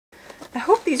I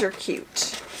hope these are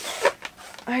cute.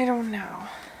 I don't know.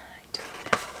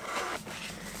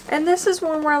 And this is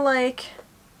one where like,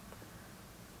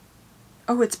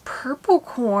 oh, it's purple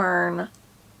corn.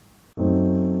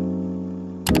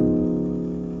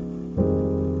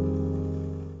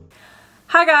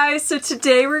 Hi guys, so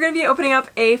today we're going to be opening up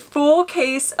a full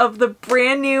case of the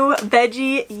brand new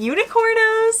veggie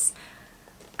Unicornos.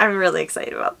 I'm really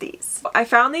excited about these. I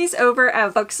found these over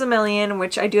at Books A Million,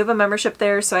 which I do have a membership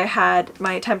there, so I had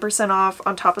my 10% off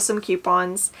on top of some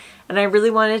coupons, and I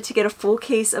really wanted to get a full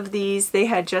case of these. They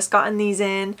had just gotten these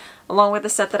in, along with the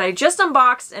set that I just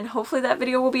unboxed, and hopefully that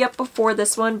video will be up before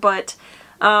this one, but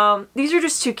these are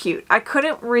just too cute. I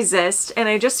couldn't resist, and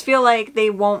I just feel like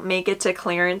they won't make it to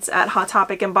clearance at Hot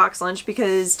Topic and Box Lunch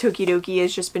because Tokidoki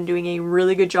has just been doing a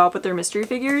really good job with their mystery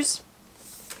figures.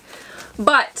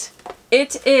 But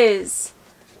it is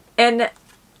a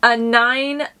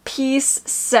 9-piece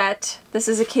set. This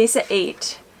is a case of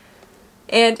 8.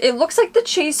 And it looks like the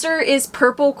chaser is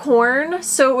purple corn,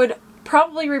 so it would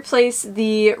probably replace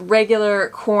the regular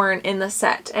corn in the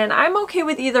set. And I'm okay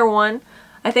with either one.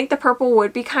 I think the purple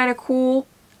would be kind of cool.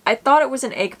 I thought it was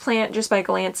an eggplant just by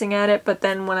glancing at it, but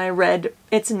then when I read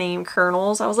its name,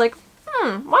 Kernels, I was like,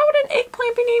 why would an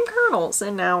eggplant be named Kernels?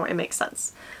 And now it makes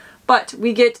sense. But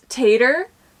we get tater,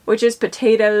 which is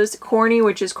potatoes, corny,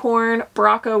 which is corn,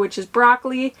 brocco, which is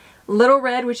broccoli, little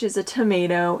red, which is a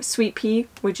tomato, sweet pea,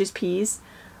 which is peas,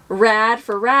 rad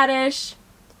for radish,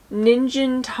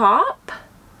 ninjin top,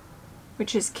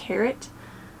 which is carrot,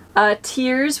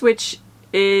 tears, which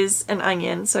is an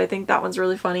onion, so I think that one's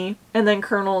really funny, and then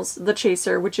kernels, the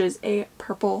chaser, which is a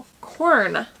purple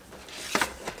corn.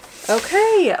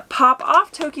 Okay, pop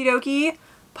off, Tokidoki,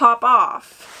 pop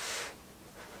off.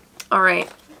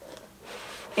 Alright.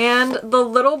 And the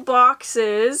little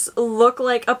boxes look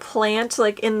like a plant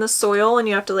like in the soil, and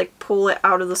you have to like pull it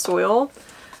out of the soil.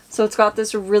 So it's got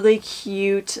this really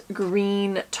cute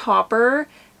green topper,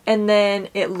 and then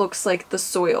it looks like the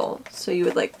soil. So you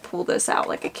would like pull this out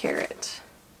like a carrot,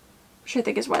 which I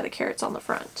think is why the carrot's on the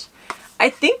front. I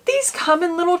think these come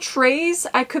in little trays.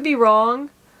 I could be wrong.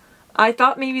 I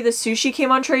thought maybe the sushi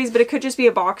came on trays, but it could just be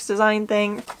a box design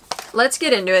thing. Let's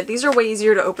get into it. These are way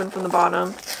easier to open from the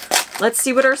bottom. Let's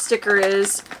see what our sticker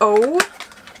is. Oh.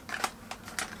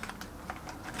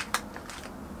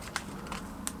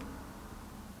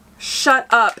 Shut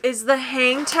up. Is the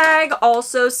hang tag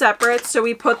also separate? So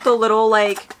we put the little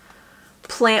like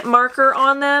plant marker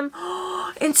on them.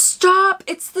 And stop!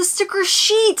 It's the sticker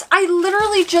sheet! I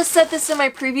literally just said this in my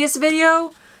previous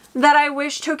video that I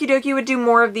wish Tokidoki would do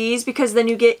more of these because then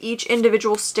you get each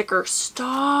individual sticker.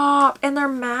 Stop! And they're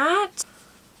matte.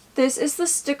 This is the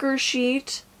sticker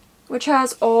sheet, which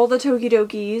has all the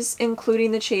Tokidokis,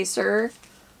 including the chaser.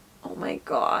 Oh my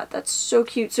god, that's so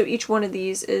cute. So each one of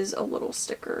these is a little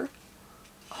sticker.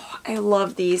 Oh, I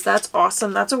love these. That's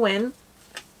awesome. That's a win.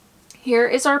 Here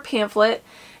is our pamphlet.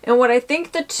 And what I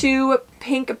think the two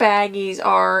pink baggies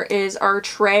are is our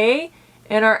tray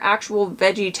and our actual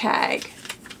veggie tag.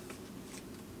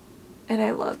 And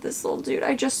I love this little dude.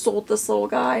 I just sold this little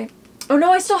guy. Oh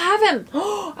no, I still have him.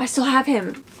 Oh, I still have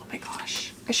him. Oh my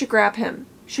gosh. I should grab him.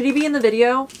 Should he be in the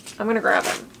video? I'm gonna grab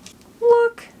him.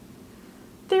 Look.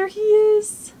 There he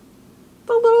is.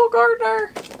 The little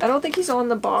gardener. I don't think he's on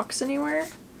the box anywhere.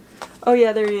 Oh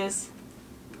yeah, there he is.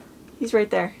 He's right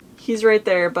there. He's right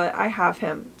there, but I have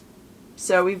him.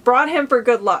 So we've brought him for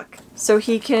good luck. So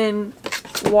he can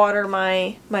water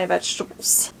my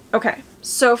vegetables. Okay,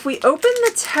 so if we open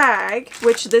the tag,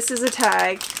 which this is a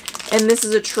tag, and this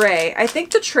is a tray, I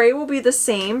think the tray will be the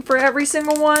same for every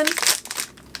single one.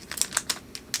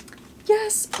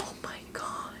 Yes, oh my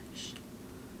gosh.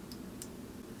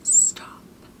 Stop.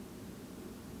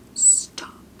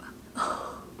 Stop.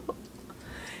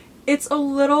 It's a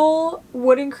little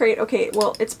wooden crate. Okay,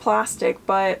 well, it's plastic,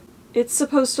 but it's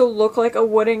supposed to look like a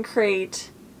wooden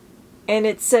crate. And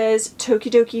it says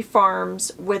Tokidoki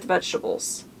Farms with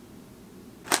vegetables.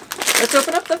 Let's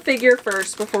open up the figure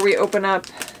first before we open up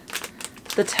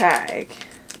the tag.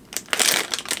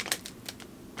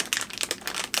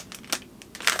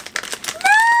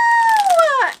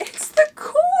 No! It's the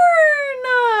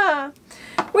corn!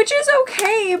 Which is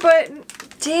okay, but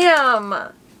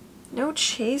damn. No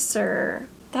chaser.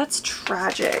 That's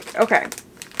tragic. Okay.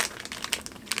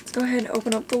 Let's go ahead and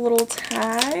open up the little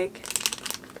tag.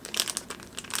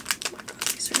 Oh my god,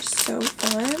 these are so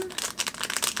fun.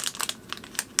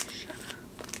 Shut up.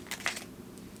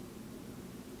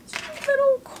 It's a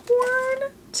little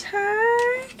corn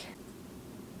tag.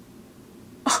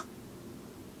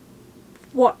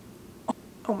 What?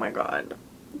 Oh my god.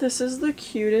 This is the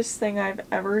cutest thing I've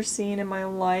ever seen in my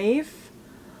life.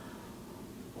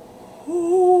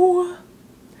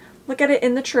 Look at it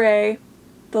in the tray.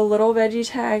 The little veggie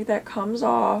tag that comes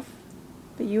off,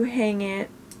 but you hang it,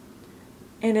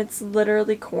 and it's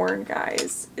literally corn,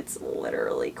 guys. It's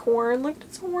literally corn. Look at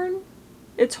its horn.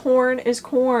 Its horn is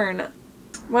corn.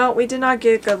 Well, we did not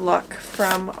get good luck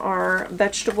from our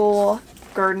vegetable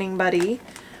gardening buddy,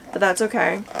 but that's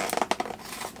okay.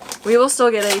 We will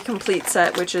still get a complete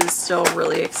set, which is still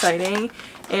really exciting.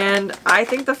 And I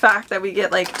think the fact that we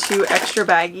get like 2 extra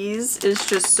baggies is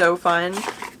just so fun.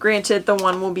 Granted, the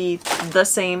one will be the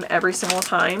same every single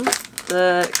time.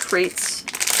 The crates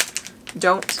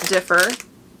don't differ.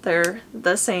 They're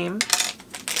the same,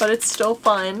 but it's still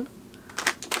fun.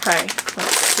 Okay,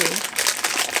 let's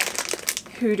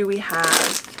see. Who do we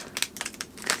have?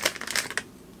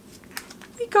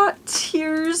 We got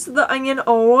Tears the Onion.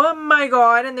 Oh my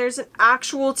god, and there's an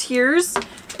actual Tears.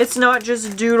 It's not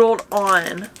just doodled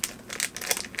on.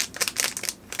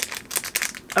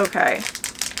 Okay.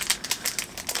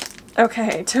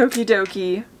 Okay,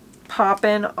 Tokidoki.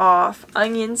 Popping off.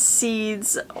 Onion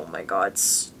seeds. Oh my god,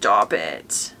 stop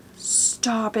it.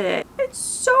 Stop it. It's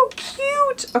so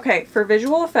cute. Okay, for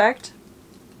visual effect,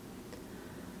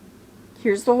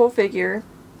 here's the whole figure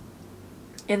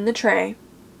in the tray.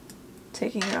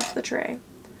 Taking it off the tray.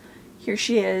 Here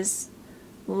she is.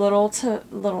 Little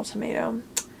tomato.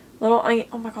 Little onion.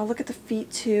 Oh my god, look at the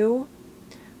feet too.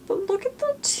 But look at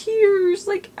the tears,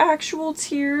 like actual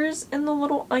tears, and the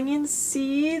little onion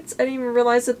seeds. I didn't even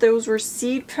realize that those were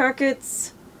seed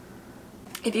packets.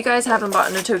 If you guys haven't bought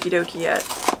a Tokidoki yet,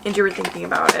 and you were thinking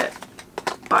about it,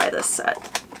 buy this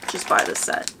set. Just buy this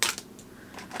set.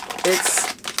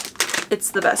 It's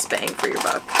the best bang for your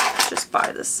buck. Just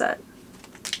buy this set.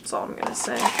 That's all I'm gonna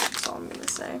say. That's all I'm gonna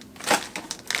say.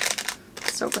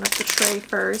 Let's open up the tray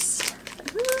first.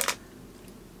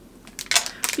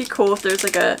 Be cool if there's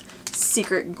like a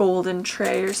secret golden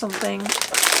tray or something.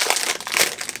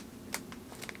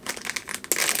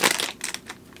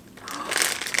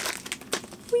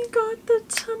 We got the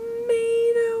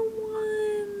tomato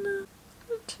one.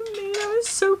 The tomato is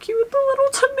so cute with the little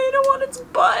tomato on its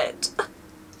butt.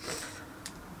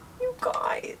 You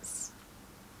guys.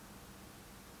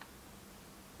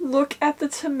 Look at the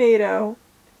tomato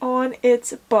on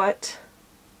its butt.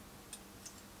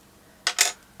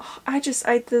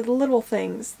 The little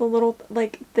things, the little,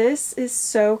 like, this is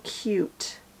so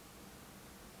cute.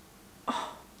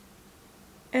 Oh.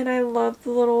 And I love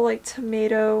the little, like,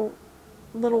 tomato,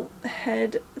 little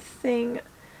head thing.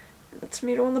 The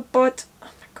tomato on the butt.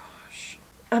 Oh my gosh.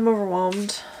 I'm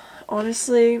overwhelmed.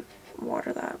 Honestly,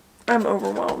 water that. I'm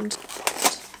overwhelmed.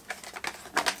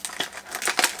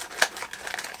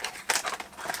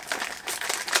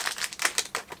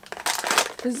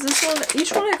 Is this one,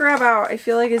 each one I grab out I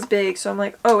feel like is big, so I'm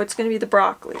like, oh, it's gonna be the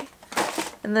broccoli.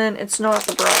 And then it's not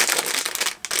the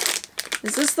broccoli.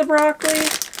 Is this the broccoli?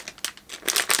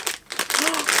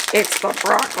 It's the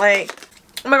broccoli.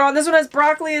 Oh my god, this one has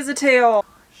broccoli as a tail.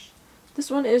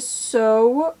 This one is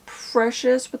so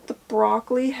precious with the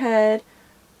broccoli head.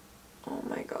 Oh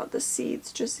my god, the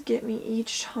seeds just get me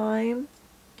each time.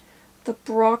 The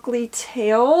broccoli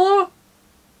tail.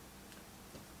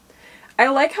 I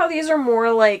like how these are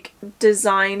more like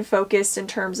design focused in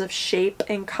terms of shape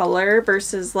and color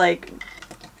versus like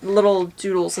little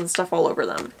doodles and stuff all over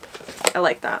them. I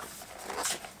like that.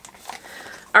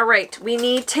 Alright, we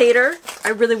need Tater. I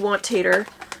really want Tater.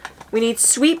 We need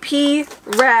Sweet Pea,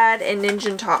 Rad, and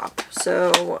Ninja Top.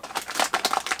 So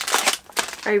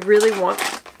I really want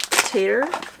Tater.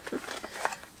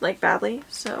 Like badly.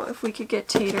 So if we could get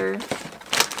Tater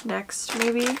next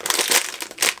maybe.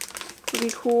 Would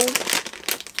be cool.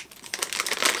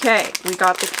 Okay, we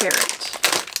got the carrot.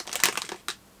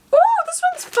 Oh, this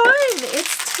one's fun!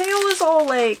 Its tail is all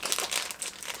like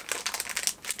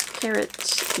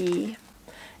carrot-y.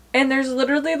 And there's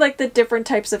literally like the different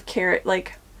types of carrot,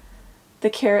 like the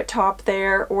carrot top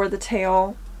there or the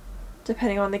tail,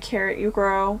 depending on the carrot you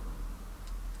grow.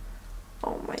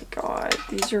 Oh my god,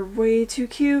 these are way too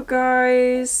cute,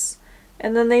 guys.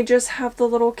 And then they just have the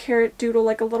little carrot doodle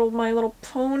like a little My Little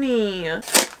Pony.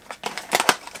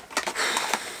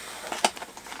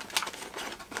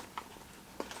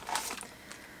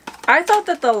 I thought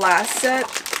that the last set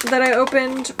that I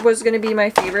opened was going to be my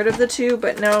favorite of the two,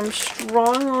 but now I'm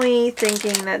strongly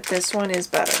thinking that this one is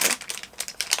better.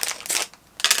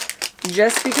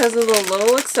 Just because of the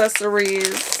little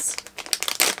accessories.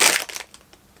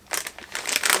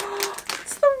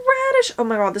 It's the radish. Oh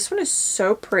my god, this one is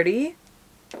so pretty.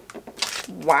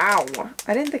 Wow.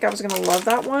 I didn't think I was going to love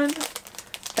that one.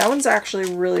 That one's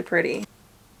actually really pretty.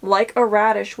 Like a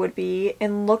radish would be,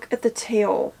 and look at the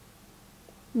tail.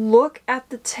 Look at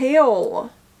the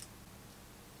tail.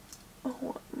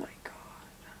 Oh my god.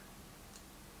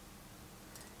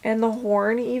 And the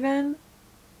horn even.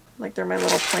 Like they're my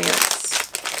little plants.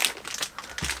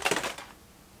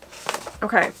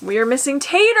 Okay, we are missing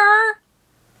Tater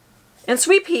and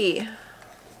Sweet Pea,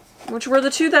 which were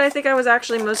the two that I think I was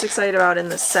actually most excited about in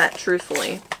this set,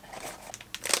 truthfully.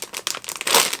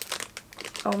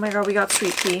 Oh my god, we got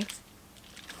Sweet Pea.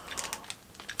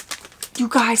 You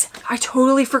guys, I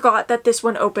totally forgot that this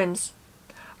one opens.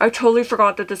 I totally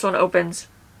forgot that this one opens.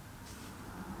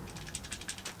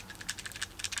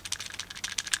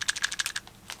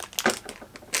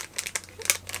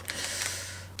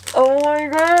 Oh my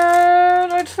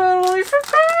god, I totally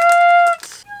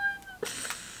forgot!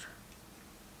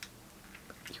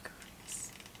 You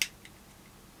guys.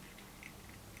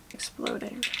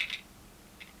 Exploding.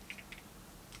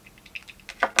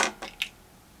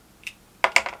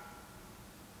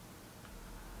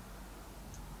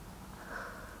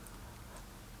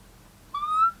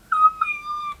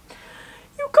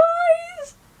 You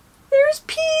guys! There's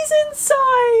peas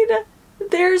inside!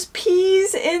 There's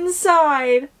peas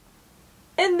inside!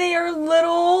 And they are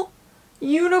little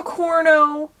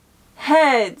Unicorno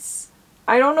heads.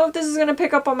 I don't know if this is going to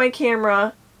pick up on my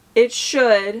camera. It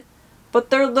should. But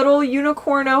they're little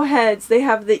Unicorno heads. They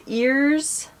have the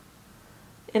ears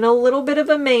and a little bit of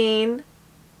a mane.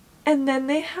 And then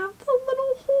they have the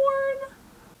little horn.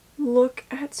 Look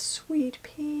at Sweet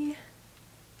Pea.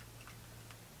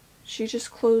 She just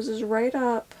closes right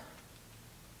up.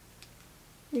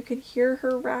 You can hear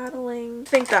her rattling. I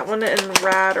think that one and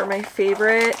Rat are my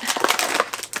favorite.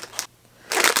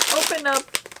 Open up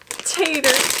Tater.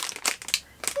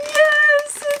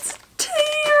 Yes, it's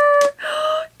Tater.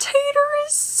 Tater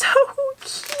is so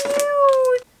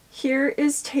cute. Here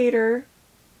is Tater.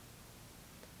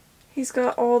 He's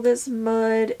got all this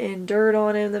mud and dirt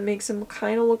on him that makes him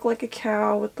kind of look like a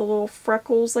cow with the little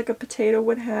freckles like a potato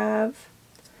would have.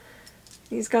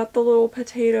 He's got the little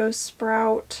potato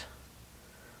sprout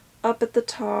up at the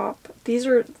top. These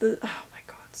are the, oh my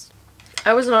god.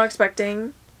 I was not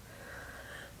expecting,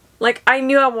 like, I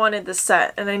knew I wanted this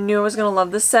set and I knew I was gonna love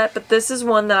this set, but this is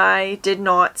one that I did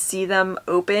not see them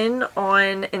open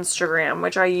on Instagram,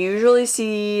 which I usually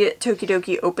see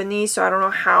Tokidoki open these, so I don't know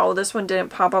how this one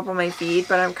didn't pop up on my feed,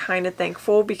 but I'm kind of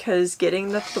thankful because getting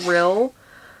the thrill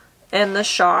and the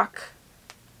shock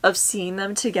of seeing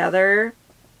them together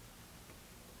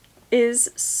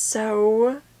is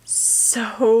so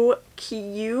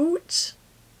cute.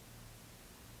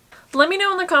 Let me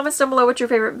know in the comments down below what your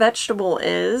favorite vegetable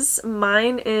is.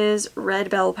 Mine is red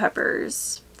bell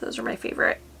peppers. Those are my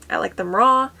favorite. I like them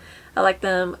raw. I like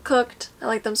them cooked. I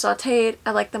like them sauteed.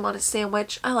 I like them on a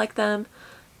sandwich. I like them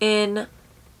in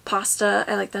pasta.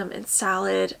 I like them in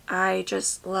salad. I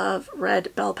just love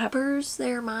red bell peppers.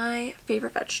 They're my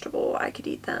favorite vegetable. I could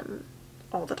eat them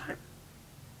all the time.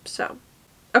 So,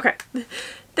 okay.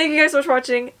 Thank you guys so much for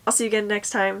watching. I'll see you again next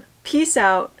time. Peace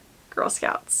out, Girl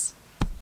Scouts.